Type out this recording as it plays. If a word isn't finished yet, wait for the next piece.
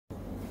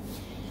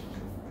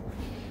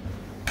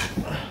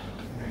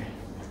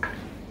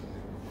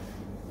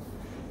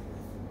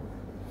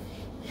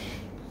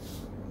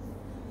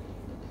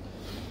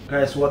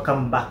Guys,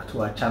 welcome back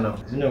to our channel.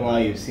 I don't know why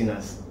you've seen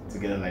us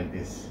together like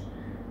this,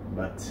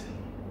 but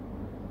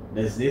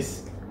there's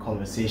this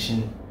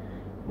conversation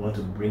we want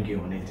to bring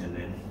you on it and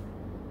then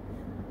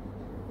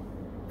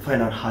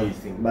find out how you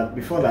think. But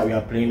before that, we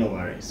are playing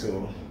over it,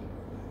 so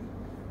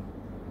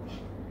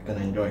you can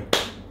enjoy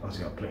as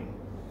you are playing.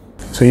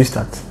 So you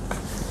start.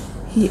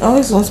 He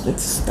always wants me to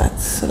start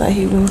so that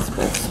he wins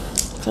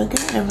best. So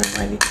get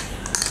everybody.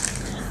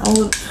 I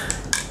would.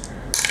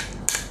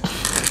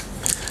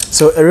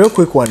 So a real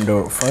quick one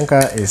though,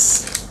 Franca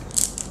is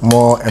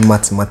more a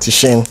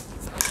mathematician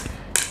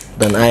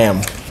than I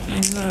am.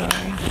 No.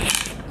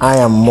 I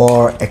am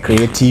more a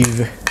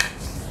creative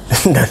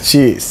than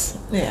she is.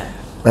 Yeah.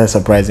 That's a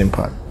surprising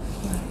part.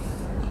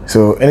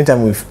 So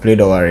anytime we've played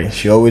Owari,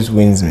 she always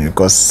wins me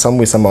because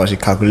somehow she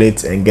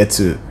calculates and gets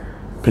to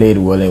play it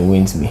well and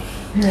wins me.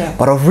 Yeah.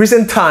 But of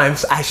recent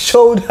times, I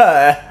showed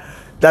her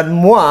that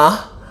moi,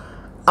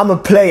 I'm a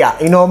player,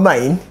 you know what I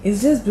mean?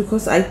 It's just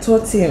because I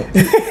taught him.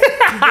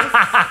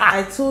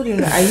 I told him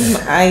that I use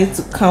my eye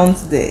to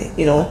count and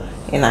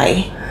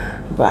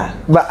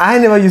but I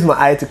never use my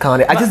eye to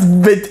count it. I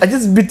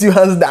just beat you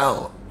hands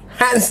down.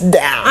 Hands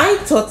down. I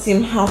taught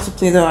him how to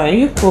play the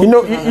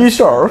Owari. You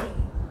sure?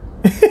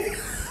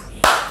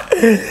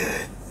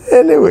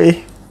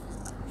 Anyway.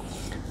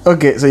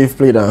 Okay, so you've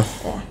played now.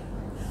 Yeah.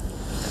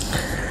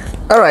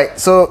 Alright,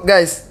 so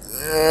guys,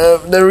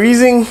 the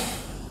reason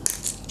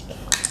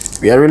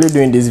we are really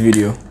doing this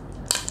video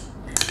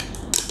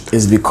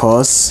is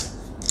because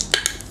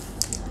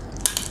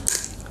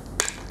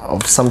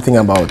of something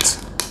about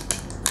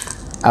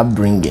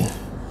upbringing.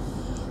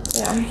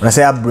 Yeah. When I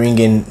say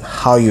upbringing,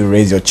 how you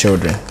raise your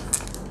children.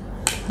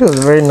 It was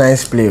a very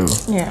nice play.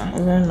 Yeah,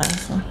 a very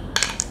nice one.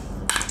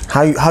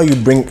 How you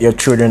bring your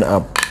children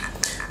up.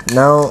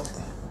 Now,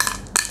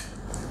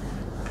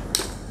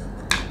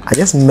 I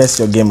just messed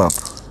your game up.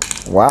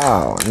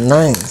 Wow,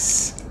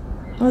 nice.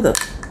 What the?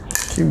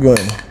 Keep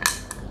going.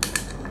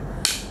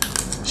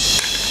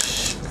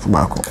 Shh.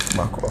 Back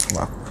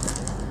off.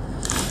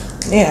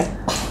 Yeah.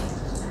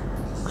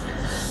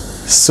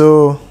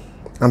 So,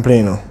 I'm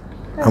playing now.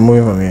 I'm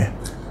moving from here.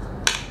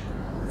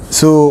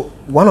 So,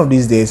 one of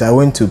these days, I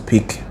went to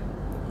pick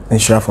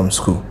Nhyira from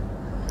school.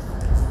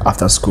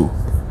 After school.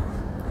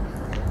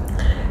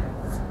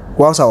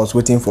 Whilst I was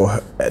waiting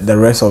for the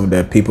rest of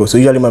the people, so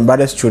usually my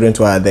brother's children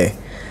too are there.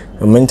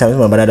 But many times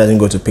my brother doesn't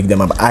go to pick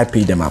them up, I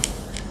pick them up.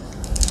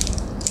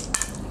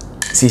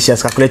 See, she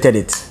has calculated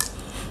it.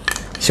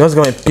 She was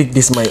going to pick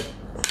this my.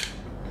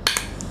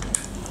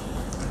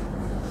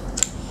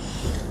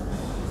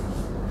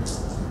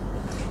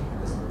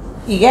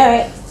 You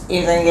get it?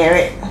 You didn't get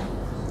it.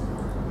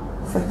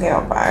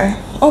 Forget about it.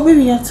 Oh,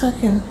 baby, you're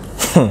talking.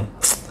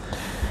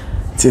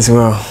 It is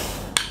well.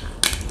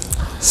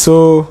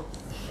 So,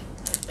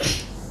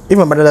 if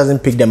my brother doesn't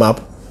pick them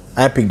up,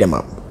 I pick them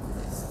up.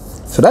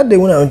 So that day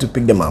when I went to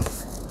pick them up,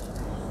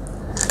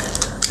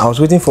 I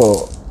was waiting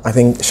for, I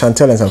think,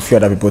 Chantel and some few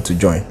other people to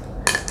join,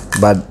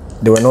 but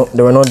they were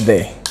not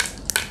there.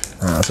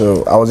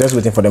 So I was just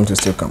waiting for them to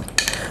still come.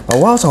 But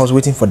whilst I was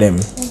waiting for them,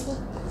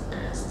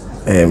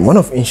 one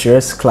of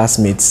Nhyira's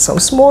classmates, some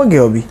small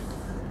girl,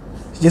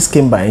 she just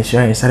came by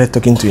Nhyira and started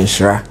talking to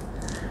Nhyira.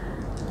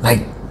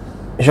 Like,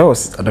 Nhyira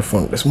was at the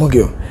front, the small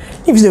girl.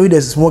 If you see the way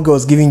the small girl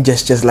was giving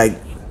gestures, like,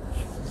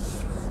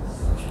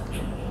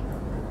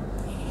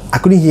 I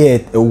couldn't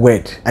hear a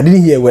word. I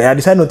didn't hear a word. I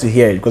decided not to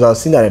hear it because I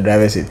was sitting at the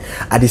driver's seat.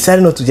 I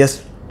decided not to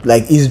just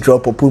like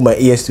eavesdrop or put my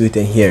ears to it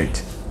and hear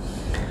it.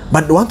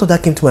 But the one thought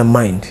that came to my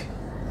mind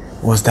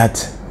was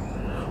that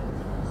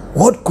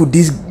what could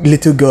this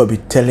little girl be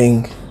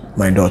telling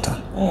my daughter?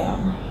 Yeah.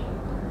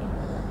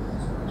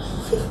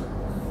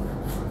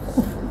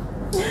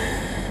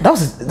 That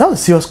was a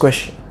serious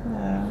question.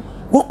 Yeah.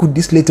 What could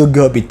this little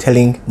girl be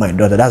telling my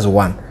daughter? That's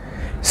one.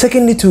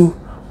 Secondly, too,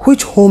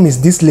 which home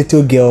is this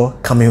little girl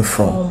coming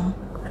from?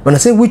 When I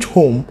say which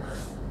home,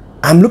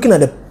 I'm looking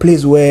at a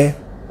place where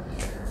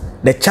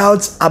the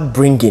child's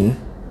upbringing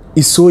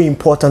is so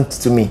important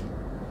to me.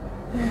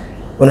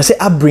 When I say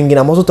upbringing,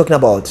 I'm also talking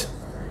about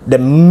the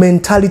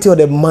mentality or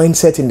the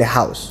mindset in the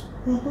house.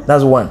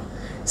 That's one.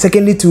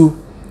 Secondly,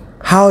 too,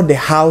 how the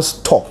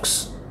house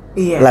talks.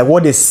 Yeah. Like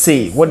what they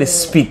say, what they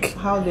speak.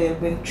 How they've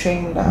been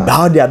trained.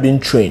 How they have been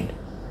trained.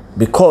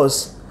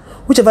 Because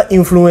whichever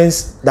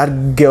influence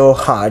that girl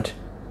had,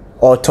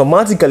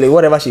 automatically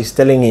whatever she's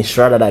telling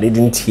Nhyira that I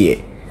didn't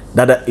hear,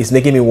 that is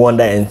making me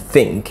wonder and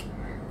think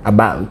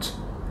about,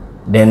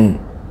 then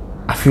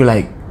I feel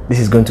like this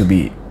is going to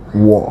be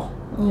war.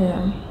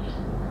 Yeah.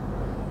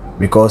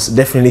 Because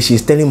definitely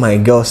she's telling my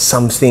girl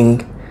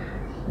something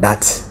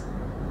that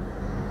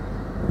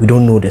we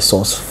don't know the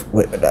source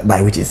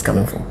by which it's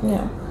coming from.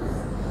 Yeah.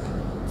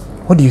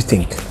 What do you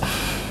think?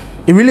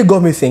 It really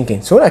got me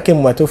thinking. So when I came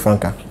home, I told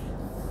Franca,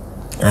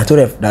 and I told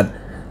her that,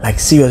 like,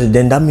 seriously,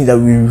 then that means that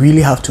we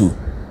really have to,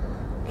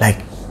 like,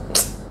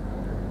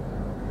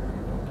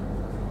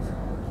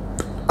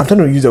 I'm trying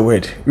to use the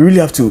word, we really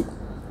have to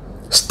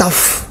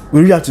stuff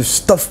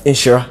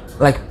Nhyira,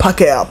 like pack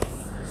her up,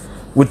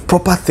 with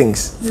proper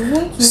things,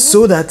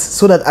 so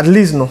that at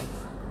least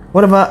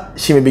whatever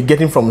she may be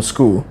getting from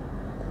school,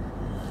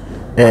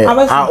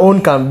 our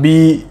own can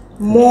be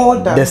more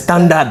than the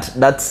standard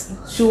that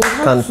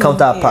can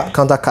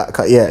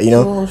counter. Yeah, you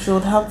know. So she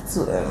would have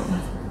to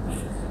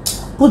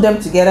put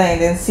them together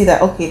and then see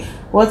that, okay,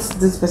 what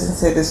this person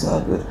said is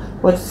not good,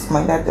 what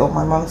my dad or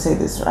my mom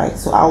said is right,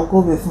 so I'll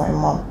go with my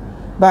mom.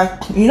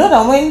 But you know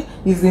that when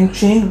you've been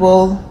trained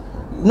well,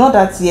 not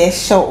that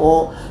sure,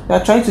 or they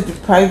are trying to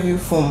deprive you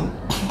from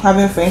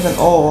having friends and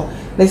all,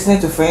 listening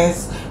to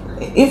friends.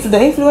 If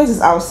the influence is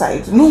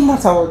outside, no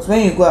matter what,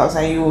 when you go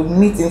outside, you will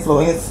meet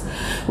influence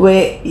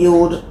where you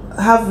would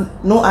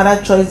have no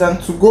other choice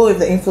than to go with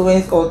the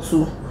influence or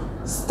to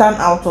stand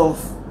out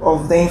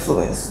of the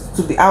influence,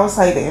 to be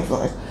outside the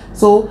influence.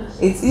 So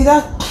it's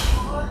either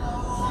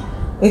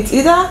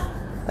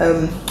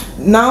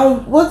now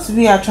what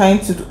we are trying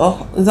to do.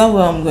 Oh, is that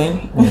where I'm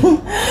going?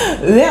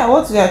 Yeah,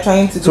 what we are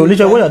trying to do. So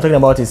literally what you're talking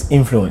about is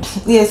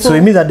influence. Yeah, so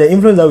it means that the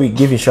influence that we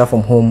give Nhyira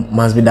from home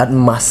must be that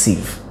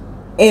massive.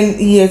 And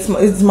yes,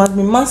 it must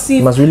be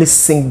massive. It must really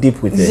sink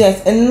deep with it.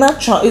 Yes, and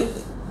natural.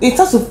 It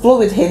has to flow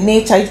with her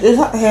nature.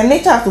 Her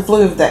nature has to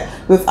flow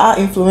with our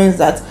influence.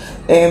 That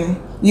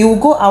you will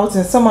go out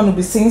and someone will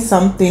be saying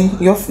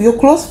something. Your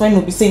close friend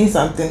will be saying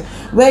something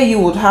where you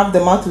would have the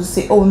mouth to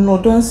say, "Oh no,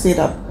 don't say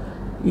that."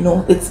 You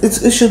know,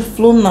 it should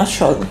flow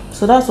naturally.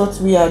 So that's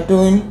what we are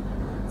doing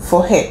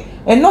for her,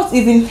 and not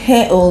even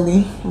her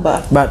only,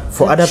 but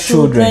for other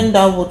children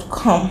that would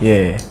come.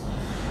 Yeah.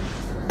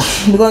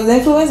 Because the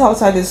influence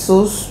outside is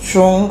so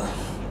strong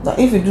that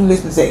if you do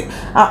listen, say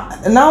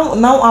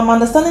now I'm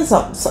understanding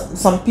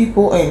some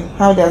people and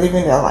how they're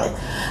living their life.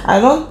 I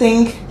don't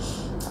think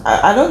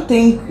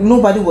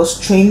nobody was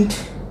trained.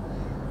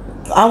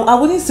 I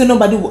wouldn't say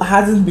nobody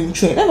hasn't been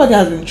trained. Everybody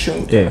has been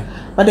trained. Yeah.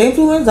 But the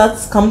influence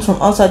that comes from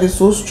outside is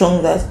so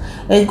strong that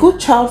a good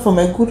child from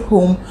a good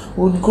home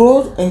would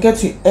grow and get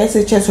to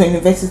SHS or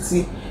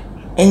university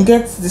and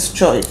get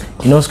destroyed.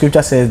 You know,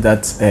 scripture says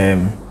that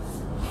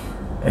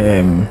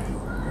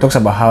talks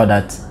about how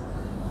that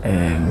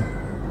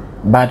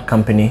bad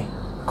company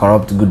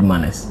corrupt good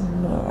manners.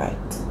 All right.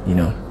 You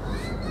know,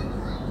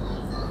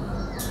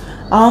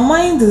 our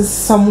mind is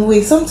some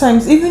way.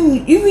 Sometimes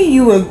even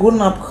you a grown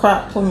up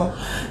crap,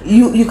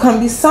 you can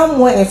be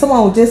somewhere and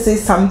someone will just say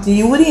something,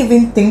 you wouldn't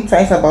even think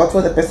twice about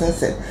what the person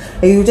said,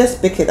 and you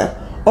just pick it up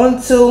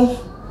until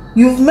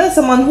you've met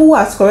someone who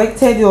has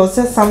corrected you or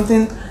said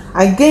something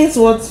against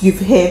what you've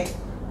heard.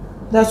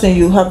 That's when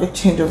you have a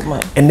change of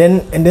mind. And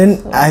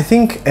then I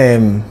think I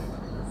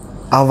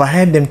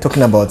overheard them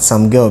talking about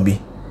some girl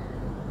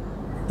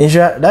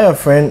Nhyira, that your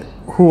friend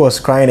who was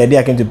crying the day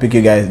I came to pick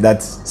you guys,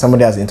 that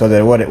somebody has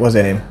insulted. What's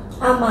her name?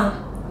 Amma.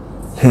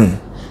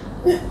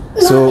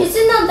 So, no, is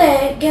it not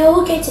the girl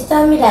who came to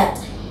tell me that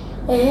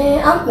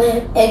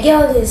a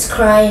girl is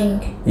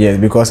crying? Yes,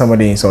 because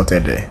somebody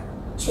insulted her.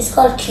 She's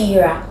called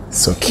Kira.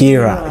 So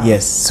Kira,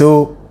 yes.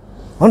 So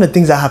one of the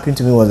things that happened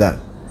to me was that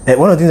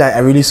one of the things I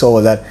really saw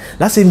was that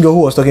same girl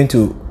who was talking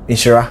to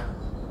Nhyira.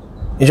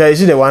 Nhyira, is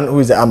she the one who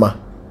is the Amma?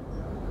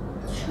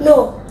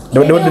 No.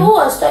 The girl who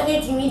was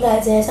talking to me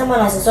that someone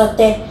has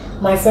insulted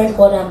my friend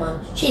called Amma.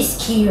 She's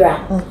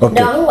Kira. Okay.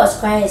 The one who was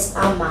crying is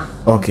Amma.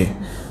 Okay.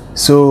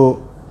 So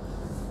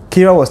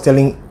Kira was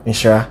telling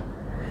Nhyira.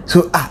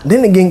 So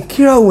then again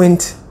Kira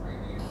went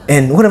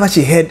and whatever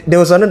she heard, there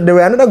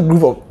were another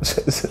group of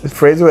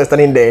friends who were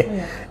standing there.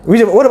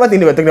 Yeah. Whatever thing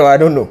they were talking about, I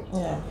don't know.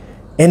 Yeah.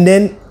 And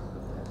then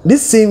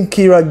this same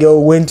Kira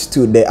girl went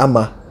to the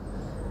Amma,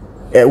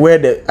 where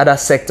the other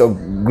sect of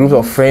group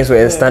of friends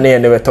were standing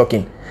and they were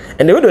talking.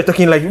 And the way they were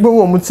talking, like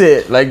people would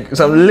say, like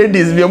some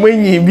ladies,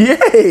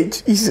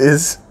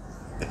 Jesus.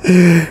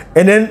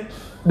 And then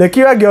the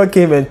Kira girl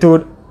came and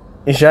told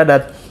Nhyira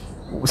that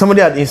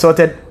somebody had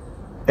insulted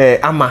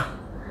Amma.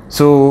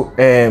 So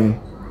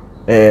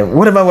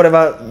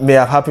whatever may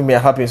have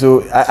happened.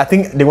 So I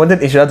think they wanted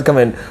Nhyira to come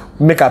and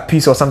make a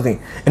peace or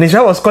something. And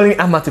Nhyira was calling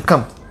Amma to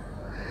come.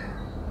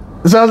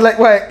 So I was like,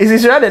 why?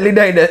 Is Nhyira the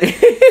leader in the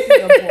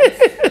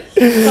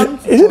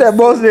is it the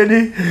boss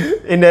lady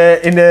in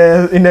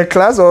the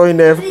class or in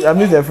the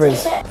amidst their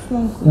friends?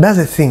 That's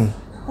the thing.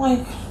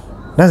 Like,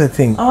 that's the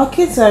thing. Our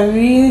kids are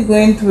really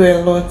going through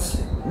a lot.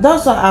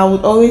 That's why I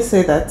would always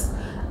say that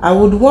I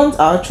would want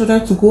our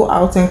children to go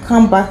out and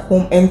come back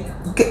home and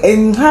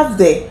have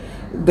the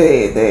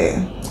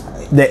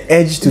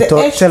edge to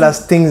tell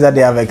us things that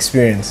they have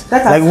experienced.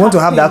 Like we want to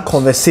have that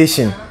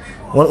conversation.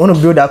 Want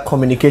to build that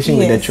communication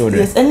with the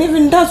children. Yes, and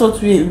even that's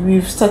what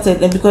we've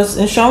started. And because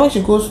Nhyira, when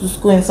she goes to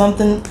school and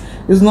something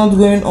is not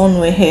going on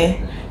with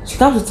her, she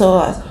comes to tell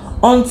us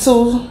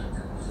until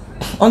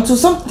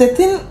the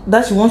thing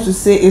that she wants to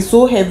say is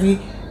so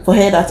heavy for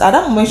her that at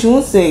that moment she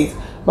won't say it,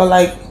 but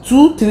like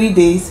 2-3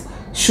 days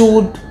she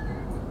would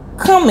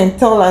come and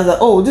tell us that,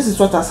 oh, this is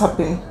what has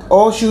happened,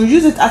 or she will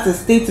use it as a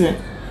statement.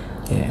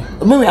 Yeah.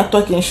 When we are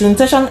talking, she will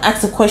intentionally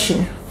ask a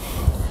question,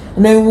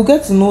 and then we will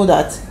get to know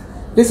that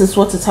this is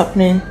what is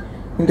happening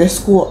in the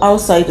school,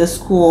 outside the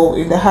school,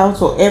 in the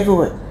house, or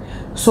everywhere.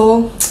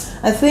 So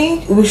I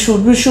think we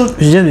should You should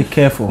just be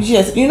careful.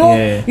 Yes,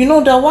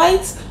 the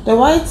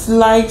whites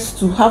likes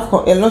to have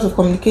a lot of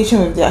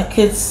communication with their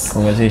kids.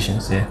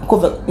 Conversations,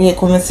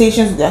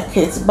 conversations with their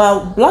kids.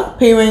 But black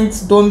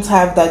parents don't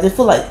have that. They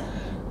feel like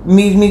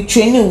me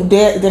training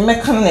they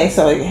make kind of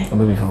sorry.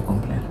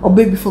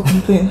 Obey before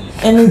complain.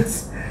 And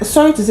it's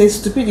sorry to say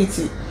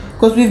stupidity,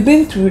 because we've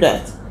been through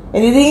that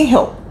and it didn't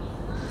help.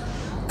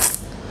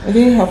 It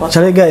didn't help us.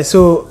 Charlie, guys,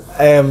 so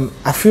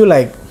I feel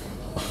like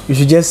you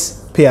should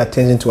just pay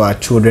attention to our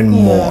children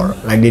more.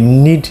 Like, they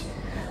need,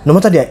 no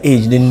matter their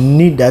age, they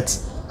need that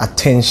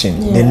attention.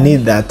 They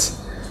need that.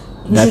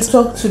 You should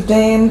talk to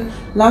them,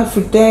 laugh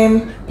with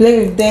them,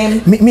 play with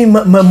them.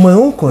 My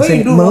own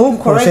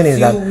concern is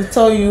that we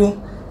tell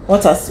you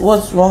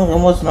what's wrong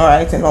and what's not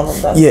right and all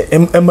of that. Yeah,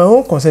 and my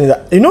own concern is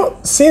that,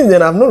 since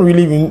then I've not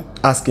really been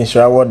asking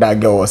Nhyira what that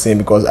girl was saying,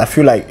 because I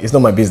feel like it's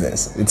not my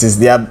business. It is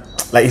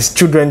it's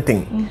children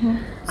thing.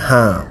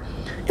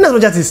 In as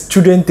much as it's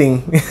children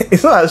thing,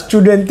 it's not as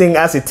children thing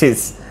as it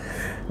is,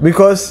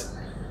 because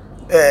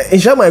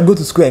Nhyira might go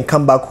to school and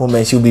come back home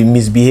and she'll be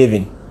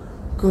misbehaving.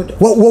 Good.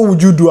 What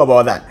would you do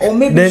about that? Or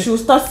maybe she'll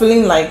start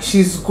feeling like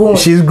she's grown.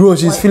 She's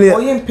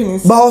feeling.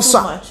 But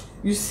also, much.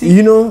 You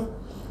see.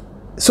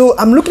 So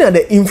I'm looking at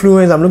the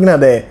influence. I'm looking at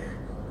the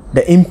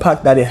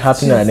impact that is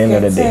happening at the end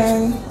of the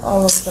day.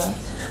 All of that.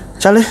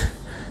 Charlie,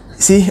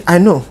 see, I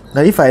know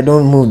that if I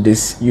don't move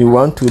this, you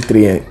 1, 2,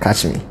 3 and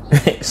catch me.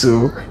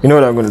 So you know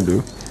what I'm gonna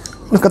do?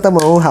 Look at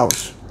my own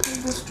house.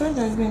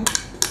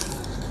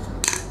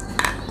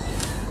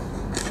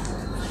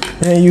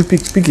 Yeah, you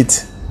pick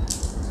it.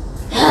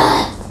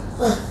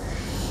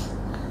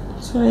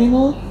 So we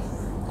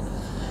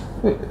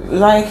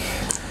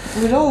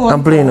don't want.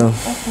 I'm playing now.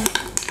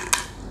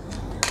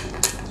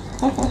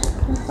 Okay.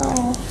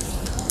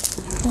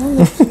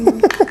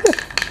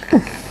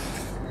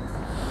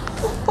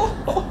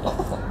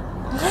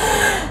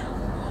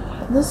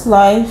 This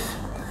life,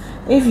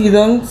 if you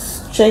don't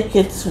check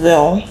it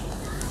well,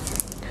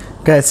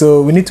 guys,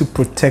 so we need to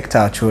protect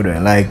our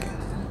children. Like,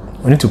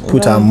 we need to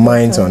put our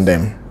minds on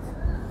them.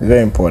 It's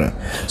very important.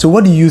 So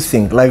what do you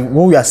think? Like,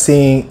 what we are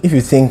saying, if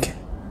you think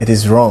it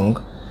is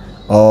wrong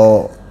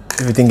or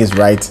if you think it's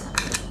right,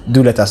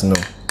 do let us know.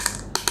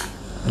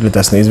 Let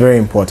us know. It's very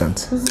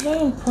important. It's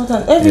very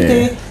important. Every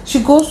day she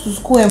goes to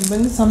school and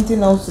brings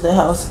something else to the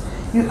house.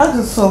 You ask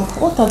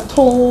yourself, what at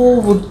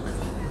all would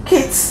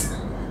kids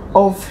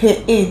of her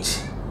age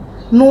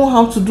know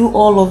how to do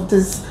all of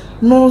this?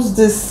 Knows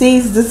this,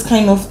 says this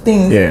kind of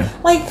thing. Yeah.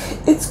 Like,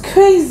 it's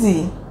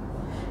crazy.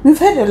 We've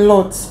heard a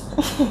lot.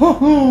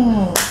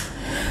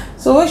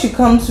 So when she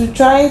comes, we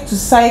try to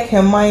psych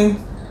her mind.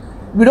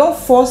 We don't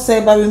force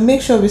her, but we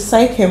make sure we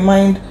psych her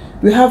mind.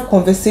 We have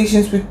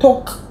conversations, we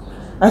talk.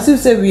 As you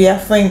say, we are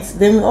friends.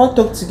 Then we all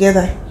talk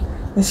together,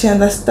 and she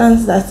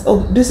understands that,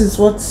 oh, this is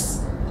what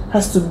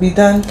has to be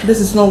done. This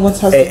is not what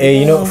has to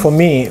be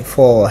done.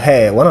 For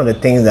her, one of the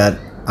things that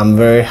I'm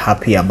very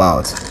happy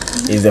about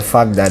is the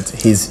fact that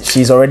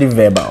she's already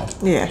verbal.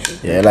 Yeah.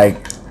 Yeah,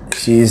 like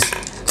she's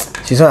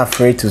not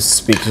afraid to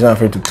speak. She's not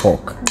afraid to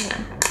talk.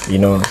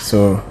 Yeah.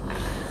 So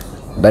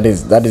that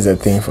is a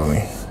thing for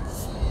me.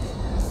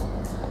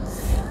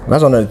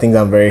 That's one of the things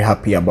I'm very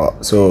happy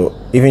about. So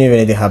even if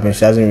anything happens,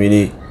 she doesn't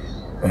really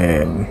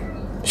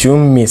she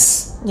won't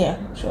miss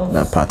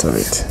that part of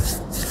it.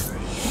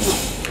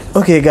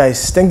 Okay,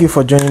 guys, thank you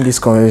for joining this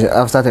conversation.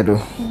 I've started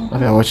though.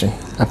 Okay, watching.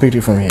 I picked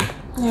it from here.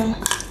 Yeah,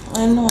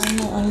 I know.